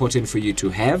very important for you to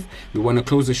have. We want to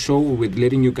close the show with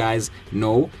letting you guys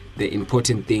know the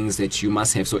important things that you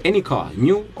must have. So any car,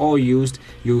 new or used,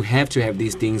 you have to have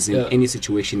these things in any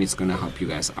situation. It's going to help you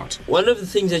guys out. One of the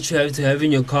things that you have to have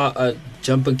in your car are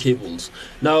jumper cables.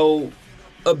 Now,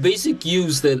 a basic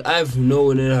use that I've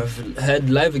known and I've had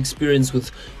live experience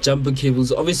with jumper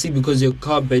cables, obviously because your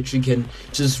car battery can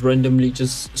just randomly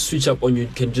just switch up on you,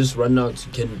 it can just run out,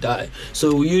 you can die.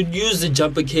 So you'd use the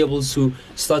jumper cables to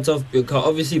start off your car,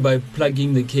 obviously by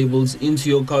plugging the cables into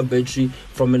your car battery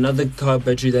from another car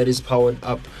battery that is powered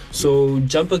up. So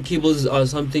jumper cables are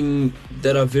something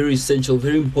that are very essential,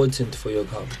 very important for your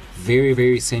car. Very,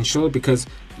 very essential, because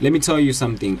let me tell you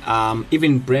something,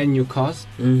 even brand new cars,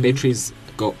 batteries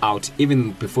go out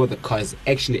even before the car is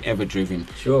actually ever driven.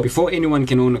 Before anyone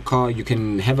can own a car, you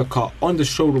can have a car on the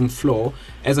showroom floor.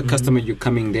 As a customer, you're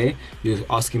coming there, you're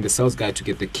asking the sales guy to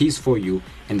get the keys for you,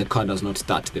 and the car does not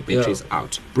start. The battery is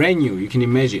out. Brand new, you can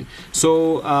imagine.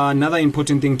 So another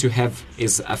important thing to have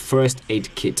is a first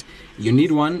aid kit. You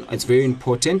need one. It's very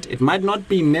important. It might not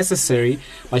be necessary,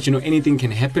 but you know, anything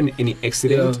can happen, any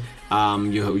accident.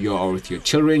 You're with your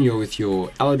children, you're with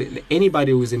your elderly,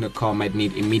 anybody who's in a car might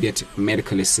need immediate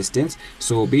medical assistance.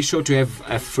 So be sure to have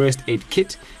a first aid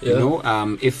kit. You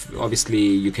know, if obviously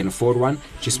you can afford one,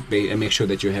 just make sure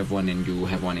that you have one, and you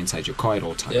have one inside your car at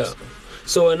all times.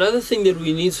 So another thing that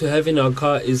we need to have in our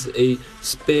car is a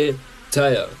spare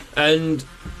tire. And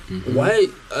why?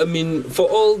 I mean, for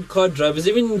all car drivers,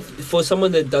 even for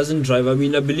someone that doesn't drive, I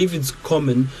mean, I believe it's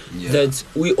common that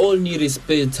we all need a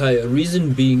spare tire.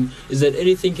 Reason being is that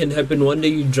anything can happen. One day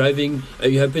you're driving,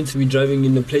 and you happen to be driving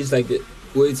in a place like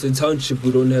where it's a township.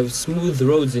 We don't have smooth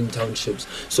roads in townships,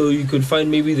 so you could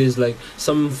find maybe there's like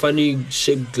some funny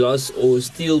shaped glass or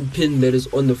steel pin that is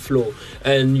on the floor,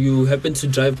 and you happen to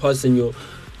drive past and your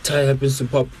tire happens to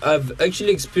pop. I've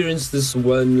actually experienced this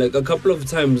one like a couple of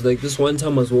times. Like this one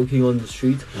time I was walking on the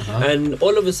street, and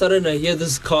all of a sudden I hear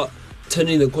this car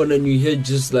turning the corner, and you hear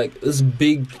just like this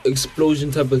big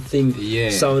explosion type of thing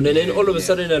sound, and then all of a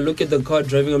sudden I look at the car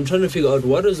driving. I'm trying to figure out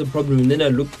what is the problem, and then I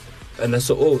look and I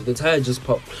saw, oh, the tire just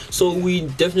popped. So we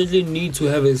definitely need to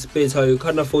have a spare tire. You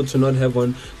can't afford to not have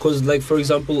one, because like for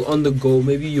example on the go,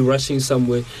 maybe you're rushing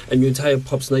somewhere and your tire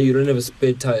pops. Now you don't have a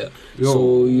spare tire.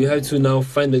 So you have to now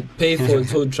pay for a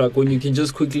tow truck when you can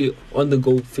just quickly on the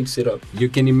go fix it up. You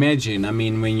can imagine, I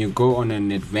mean, when you go on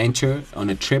an adventure, on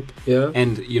a trip, yeah,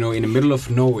 and you know, in the middle of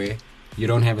nowhere, you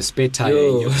don't have a spare tire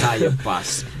in your tire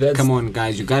bus. Come on,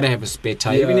 guys, you gotta have a spare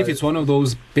tire. Even if it's one of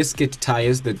those biscuit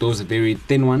tires, those very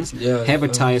thin ones, have a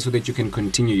tire so that you can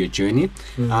continue your journey.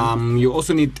 You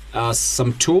also need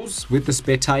some tools with the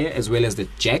spare tire, as well as the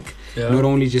jack, not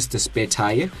only just the spare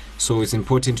tire. So it's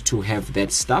important to have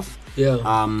that stuff.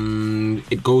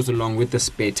 It goes along with the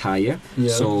spare tire.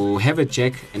 So have a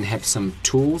jack and have some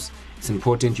tools. It's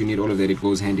important. You need all of that. It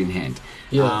goes hand in hand.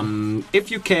 If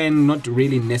you can, not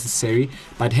really necessary,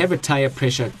 but have a tire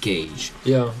pressure gauge.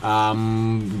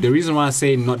 The reason why I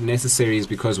say not necessary is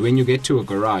because when you get to a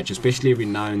garage, especially every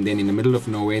now and then in the middle of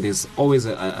nowhere, there's always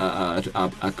a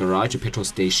garage, a petrol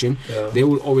station. They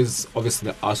will always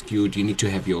obviously ask you, do you need to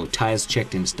have your tires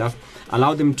checked and stuff?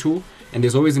 Allow them to. And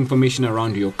there's always information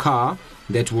around your car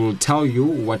that will tell you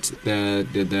what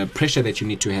the pressure that you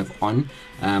need to have on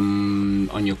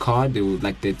your car. They will,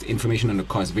 like, the information on the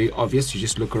car is very obvious. You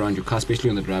just look around your car, especially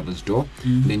on the driver's door,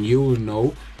 then you will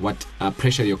know what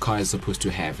pressure your car is supposed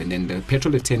to have, and then the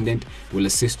petrol attendant will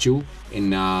assist you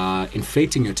in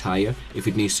inflating your tire if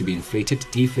it needs to be inflated,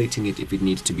 deflating it if it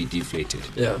needs to be deflated.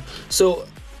 So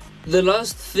the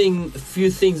last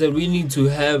few things that we need to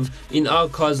have in our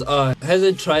cars are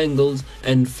hazard triangles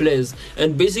and flares.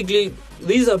 And basically,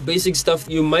 these are basic stuff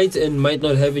you might and might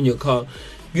not have in your car.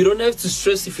 You don't have to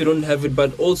stress if you don't have it,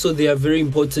 but also they are very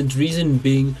important. Reason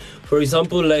being, for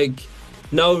example, like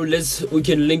now we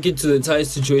can link it to the tire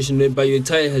situation whereby your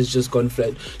tire has just gone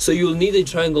flat. So you'll need a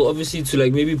triangle, obviously, to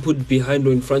like maybe put behind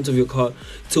or in front of your car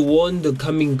to warn the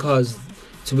coming cars,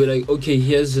 to be like, okay,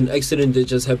 here's an accident that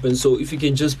just happened. So if you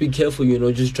can just be careful,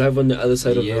 just drive on the other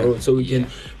side of the road, so we can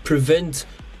prevent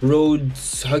we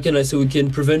can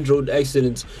prevent road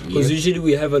accidents, because usually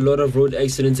we have a lot of road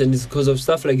accidents, and it's because of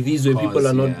stuff like these where people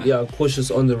are not cautious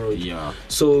on the road.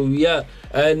 So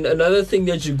and another thing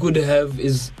that you could have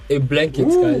is a blanket,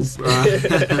 guys.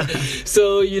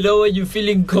 So when you're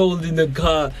feeling cold in the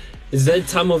car, it's that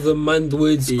time of the month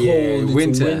where it's cold,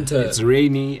 winter, it's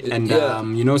rainy, and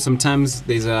sometimes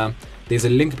there's a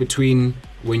link between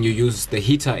when you use the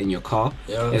heater in your car,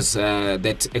 as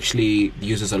that actually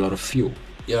uses a lot of fuel.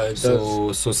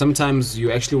 So sometimes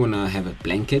you actually want to have a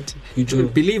blanket. You do.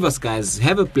 Believe us, guys,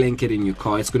 have a blanket in your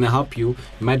car. It's going to help you.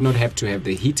 You might not have to have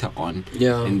the heater on,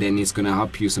 and then it's going to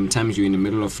help you. Sometimes you're in the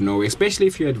middle of nowhere, especially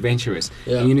if you're adventurous,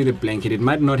 and you need a blanket. It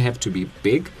might not have to be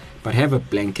big, but have a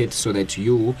blanket so that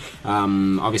you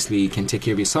obviously can take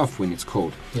care of yourself when it's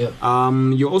cold.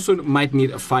 You also might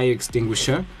need a fire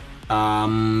extinguisher.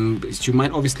 You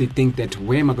might obviously think that,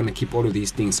 where am I going to keep all of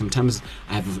these things? Sometimes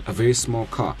I have a very small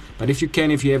car, but if you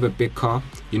have a big car,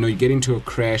 you get into a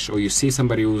crash, or you see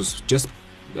somebody who's just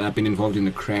been involved in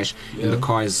a crash and the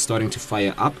car is starting to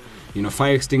fire up,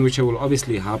 fire extinguisher will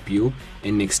obviously help you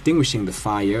in extinguishing the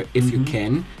fire if you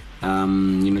can.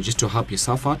 Just to help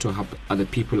yourself out, to help other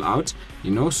people out,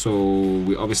 so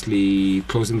we're obviously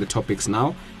closing the topics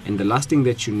now, and the last thing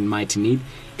that you might need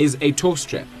is a tow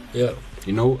strap.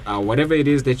 Whatever it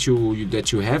is that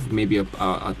you have, maybe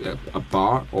a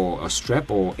bar or a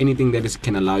strap or anything that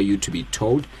can allow you to be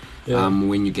towed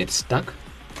when you get stuck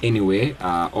anywhere,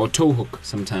 or tow hook.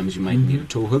 Sometimes you might need a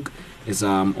tow hook. Is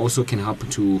also can help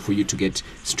for you to get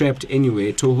strapped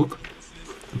anywhere. Tow hook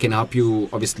can help you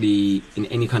obviously in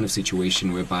any kind of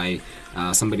situation whereby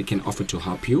somebody can offer to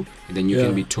help you, and then you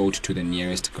can be towed to the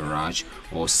nearest garage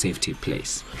or safety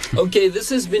place. Okay, this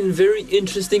has been very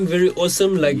interesting, very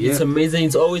awesome. It's amazing.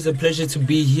 It's always a pleasure to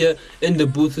be here in the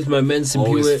booth with my man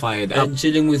Simpiwe and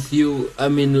chilling with you. I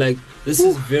mean, this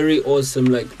is very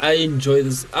awesome. I enjoy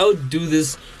this. I would do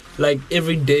this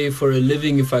every day for a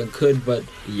living if I could, but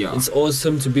it's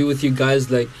awesome to be with you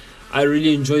guys. I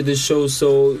really enjoyed this show.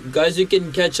 So guys, you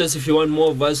can catch us if you want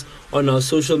more of us on our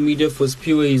social media. For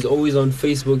Simpiwe, he's always on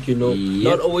Facebook,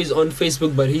 not always on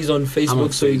Facebook, but he's on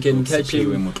Facebook, so you can catch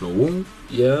him.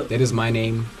 That is my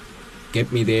name.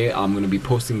 Get me there. I'm going to be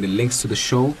posting the links to the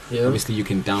show. Obviously you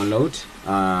can download.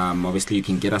 Obviously you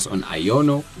can get us on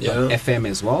iono.fm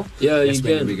as well. That's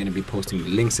where we're going to be posting the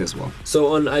links as well.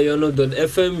 So on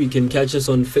iono.fm, you can catch us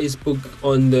on Facebook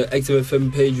on the Active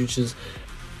FM page, which is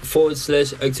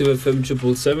 /ActiveFM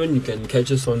 777. You can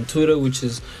catch us on Twitter, which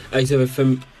is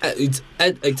ActiveFM. It's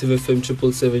at ActiveFM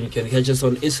 777. You can catch us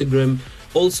on Instagram,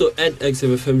 also at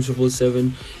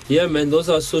XFM777. Yeah, man, those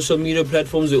are social media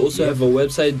platforms. We also have a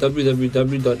website,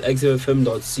 www.xfm.co.za.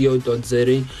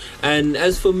 And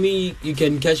as for me, you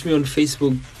can catch me on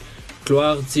Facebook,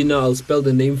 Gloire Tina. I'll spell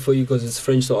the name for you because it's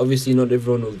French, so obviously not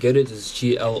everyone will get it. It's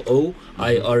Gloire.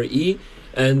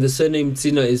 And the surname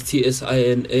Tina is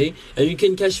Tsina. And you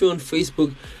can catch me on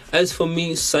Facebook. As for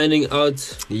me, signing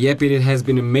out. Yep, it has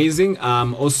been amazing.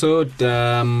 Also,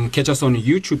 catch us on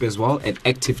YouTube as well at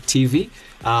Active TV.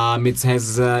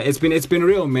 It's been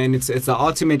real, man. It's the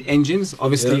ultimate engines.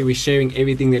 Obviously, we're sharing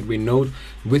everything that we know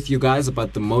with you guys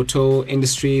about the motor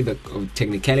industry, the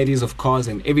technicalities of cars,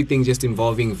 and everything just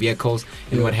involving vehicles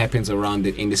and what happens around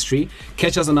the industry.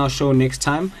 Catch us on our show next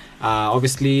time.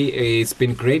 Obviously, it's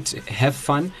been great. Have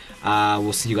fun.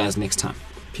 We'll see you guys next time.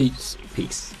 Peace.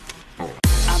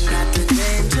 I'm not an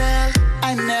angel,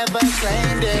 I never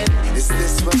claimed it. Is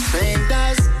this what fame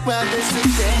does? Well, this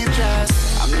is dangerous.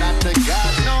 I'm not the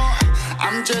god, no,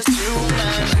 I'm just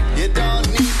human. You don't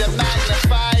need to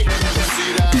magnify.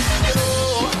 See that?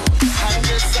 Oh, I'm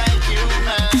just like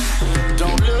human.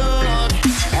 Don't look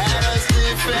at us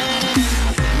different.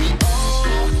 We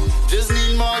all just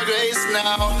need more grace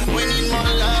now. We need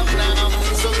more love now.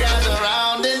 So gather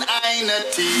round in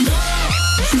unity.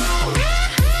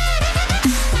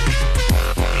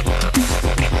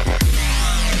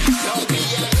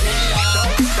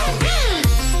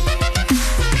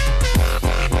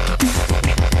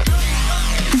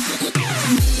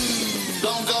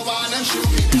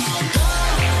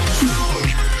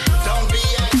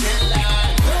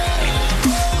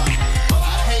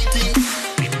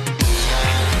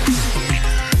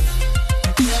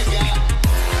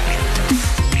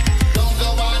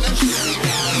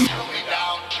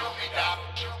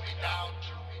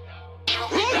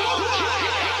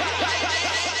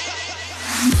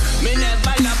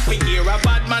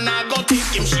 Man, I go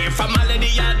take him share from all of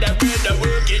the other brother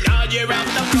working all year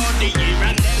after bloody year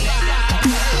and then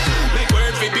make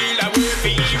word for bill, a word for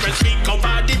hear and speak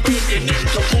about the breaking them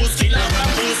to boost it like a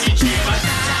boosty chair.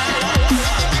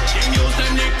 Them use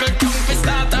them nickel tongue to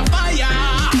start a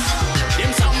fire.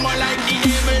 Them someone like the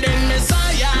devil then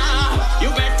Messiah.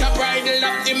 You better bridle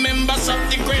up the members of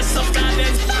the grace of God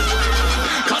and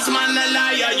cause man a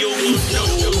liar you would know.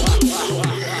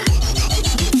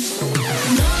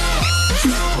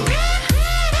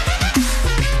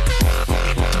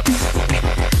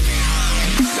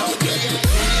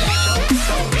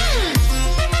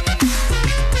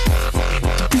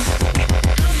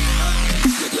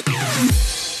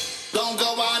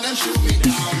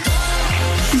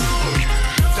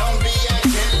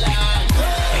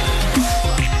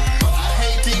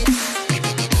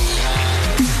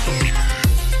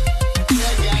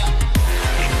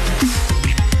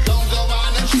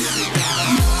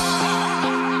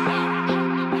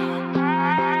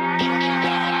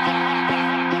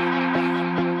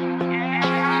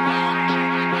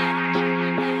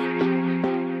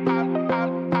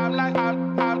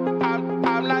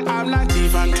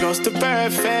 To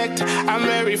perfect, I'm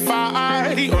very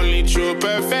far. The only true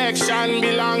perfection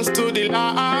belongs to the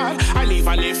Lord. And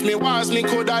even if me was, me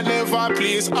coulda never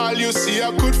please all you see.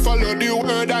 I could follow the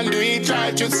word and do it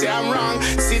right. You'd say I'm wrong.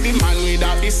 See the man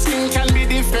without the sin can be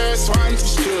the first one to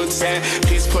shoot. Say,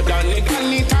 please put down the gun,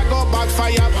 need to go back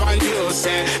fire upon you.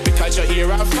 Say, because you hear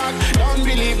a fact, don't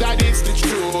believe that it's the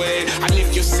true way. And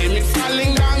if you see me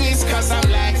falling down, it's cause I'm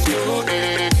like you.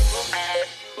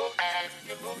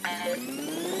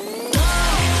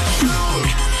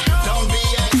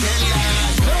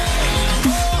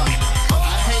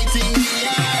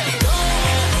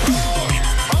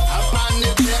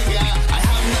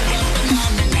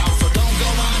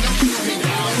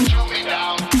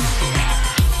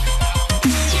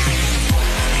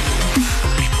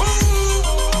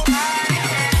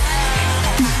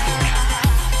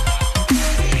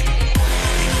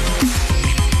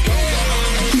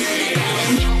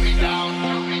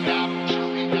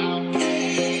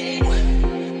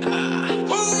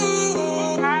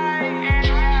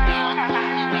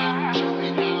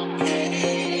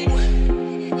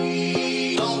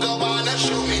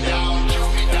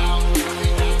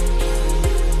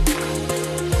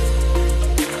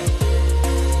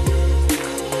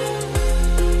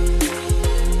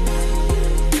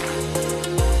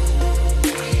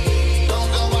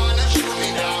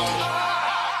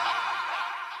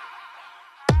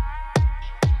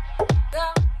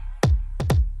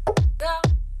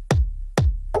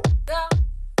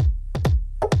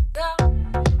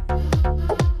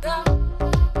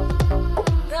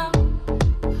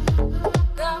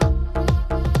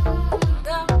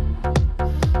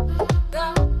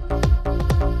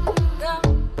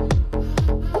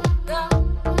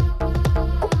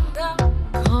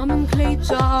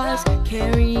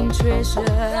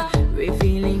 treasure,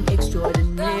 revealing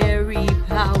extraordinary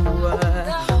power,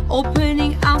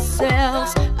 opening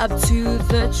ourselves up to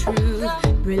the truth,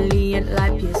 brilliant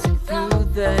light piercing through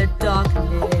the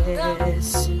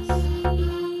darkness.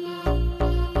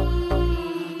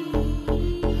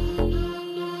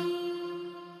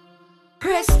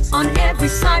 Pressed on every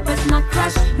side but not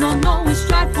crushed, no, we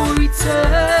strive for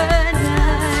eternity.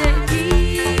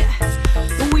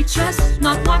 We trust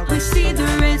not what we see, the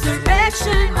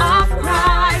resurrection of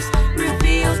Christ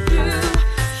revealed through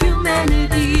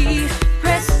humanity.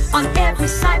 Pressed on every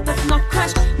side but not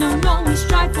crushed, no, we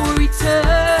strive for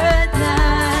eternity.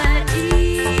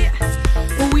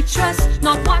 We trust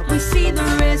not what we see, the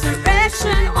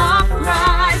resurrection of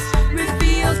Christ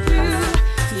revealed through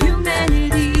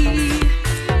humanity.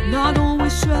 Not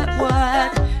always sure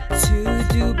what to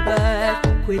do, but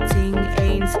quitting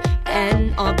aims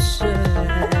an option.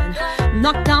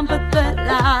 Knocked down but the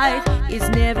light is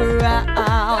never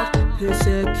out,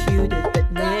 persecuted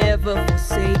but never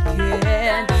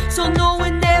forsaken. So no, we're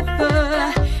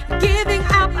never giving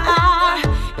up. Our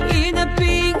inner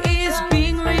being is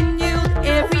being renewed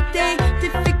every day.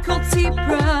 Difficulty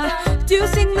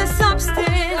producing the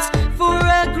substance for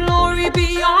a glory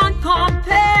beyond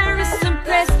comparison.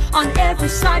 Pressed on every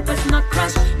side but not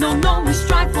crushed, no, we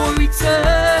strive for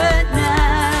eternity.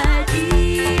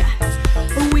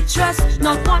 We trust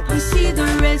not what we see, the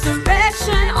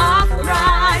resurrection of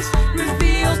Christ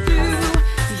revealed through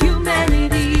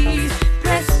humanity.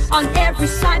 Pressed on every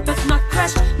side but not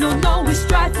crushed, no, we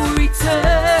strive for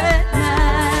eternity.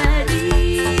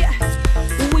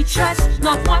 We trust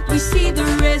not what we see, the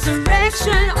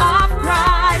resurrection of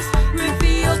Christ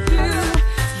revealed through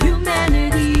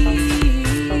humanity.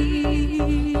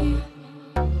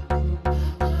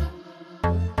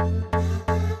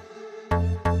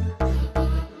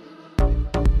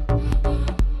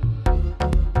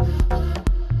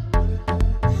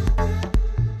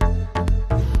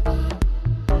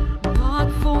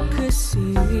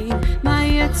 My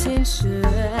attention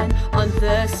on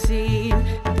the seen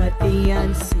but the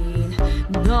unseen,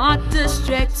 not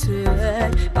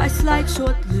distracted by slight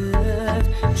short-lived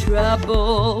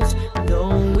troubles. No,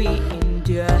 we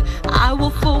endure. I will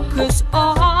focus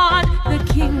on the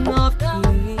King of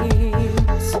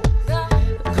Kings,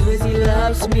 'cause he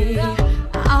loves me.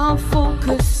 I'll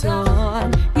focus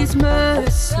on his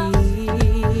mercies,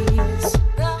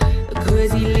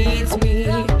 'cause he leads me.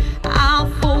 I'll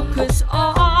focus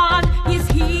on his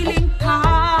healing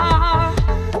power,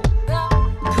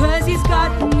 'cause he's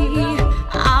got me.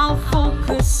 I'll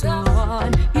focus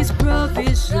on his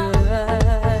provision,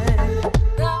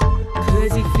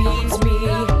 'cause he feeds me.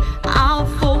 I'll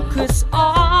focus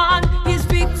on his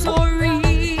victory.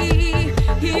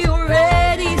 He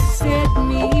already set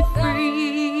me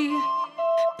free.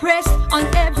 Pressed on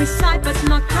every side but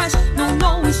not crushed,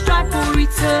 no, we strive for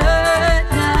eternity.